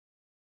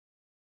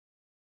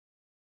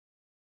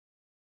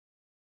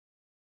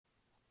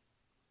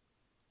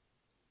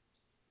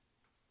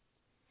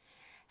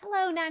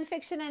Hello,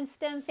 nonfiction and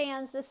STEM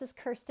fans. This is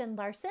Kirsten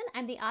Larson.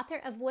 I'm the author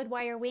of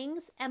Woodwire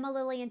Wings, Emma,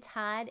 Lily, and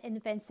Todd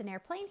Invents an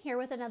Airplane, here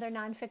with another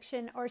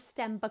nonfiction or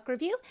STEM book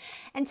review.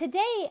 And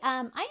today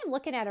I am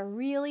looking at a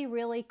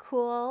really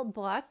cool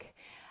book.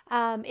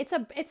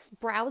 It's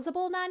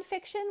browsable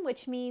nonfiction,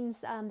 which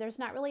means there's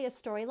not really a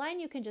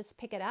storyline. You can just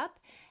pick it up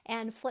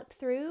and flip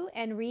through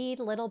and read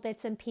little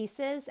bits and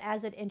pieces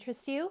as it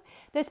interests you.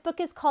 This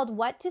book is called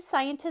What Do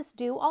Scientists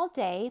Do All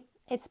Day?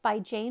 It's by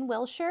Jane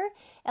Wilshire,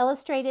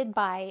 illustrated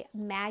by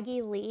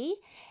Maggie Li.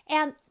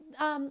 And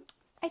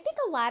I think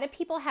a lot of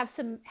people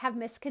have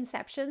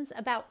misconceptions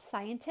about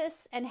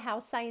scientists and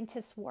how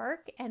scientists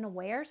work and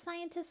where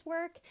scientists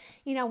work.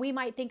 You know, we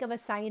might think of a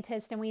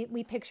scientist and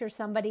we picture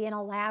somebody in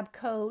a lab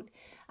coat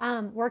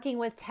working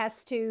with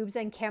test tubes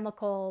and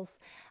chemicals.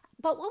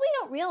 But what we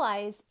don't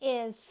realize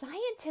is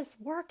scientists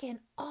work in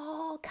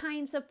all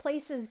kinds of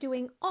places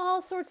doing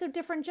all sorts of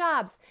different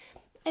jobs.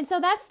 And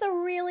so that's the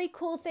really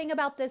cool thing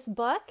about this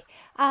book.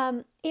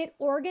 It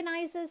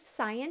organizes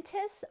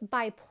scientists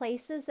by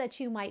places that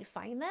you might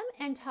find them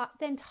and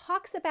then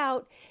talks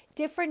about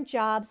different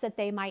jobs that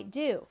they might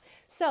do.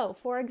 So,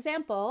 for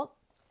example,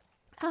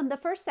 the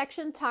first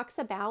section talks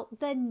about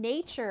the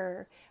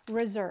nature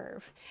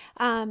reserve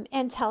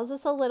and tells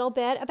us a little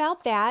bit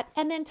about that,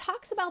 and then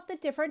talks about the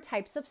different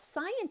types of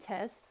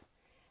scientists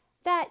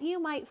that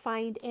you might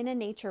find in a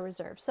nature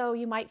reserve. So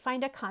you might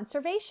find a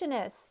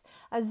conservationist,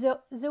 a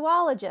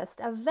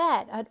zoologist, a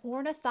vet, an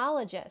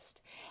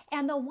ornithologist.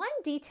 And the one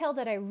detail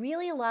that I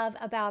really love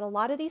about a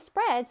lot of these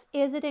spreads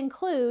is it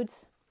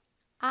includes,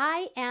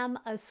 I am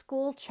a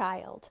school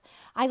child.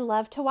 I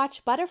love to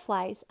watch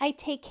butterflies. I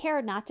take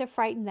care not to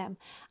frighten them.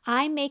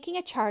 I'm making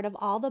a chart of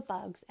all the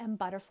bugs and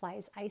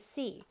butterflies I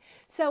see.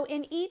 So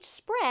in each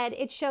spread,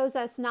 it shows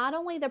us not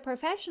only the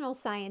professional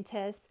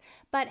scientists,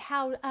 but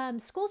how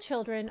school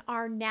children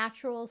are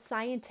natural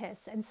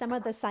scientists and some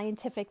of the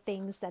scientific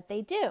things that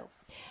they do.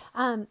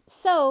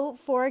 So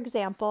for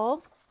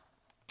example,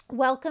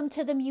 welcome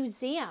to the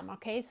museum.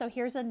 Okay, so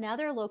here's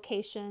another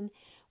location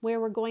where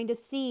we're going to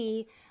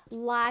see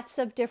lots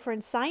of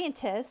different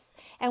scientists,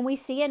 and we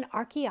see an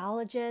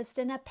archaeologist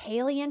and a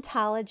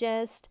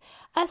paleontologist,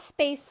 a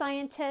space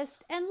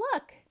scientist, and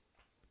look,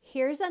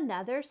 here's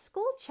another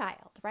school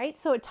child, right?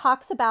 So it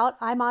talks about,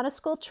 I'm on a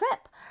school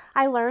trip.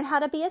 I learn how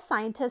to be a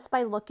scientist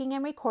by looking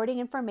and recording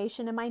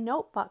information in my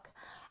notebook.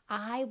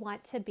 I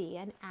want to be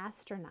an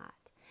astronaut.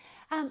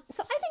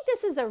 So I think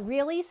this is a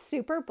really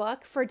super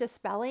book for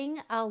dispelling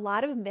a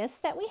lot of myths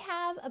that we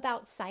have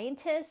about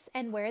scientists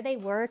and where they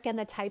work and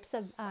the types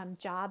of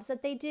jobs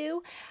that they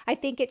do. I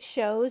think it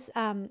shows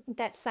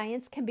that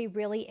science can be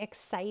really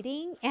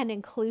exciting and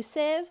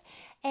inclusive,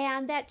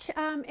 and that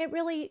it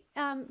really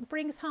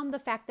brings home the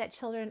fact that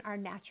children are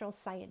natural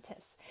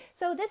scientists.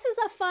 So this is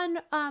a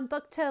fun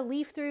book to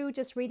leaf through,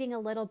 just reading a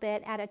little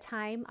bit at a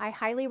time. I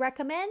highly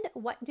recommend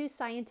What Do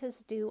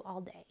Scientists Do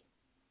All Day?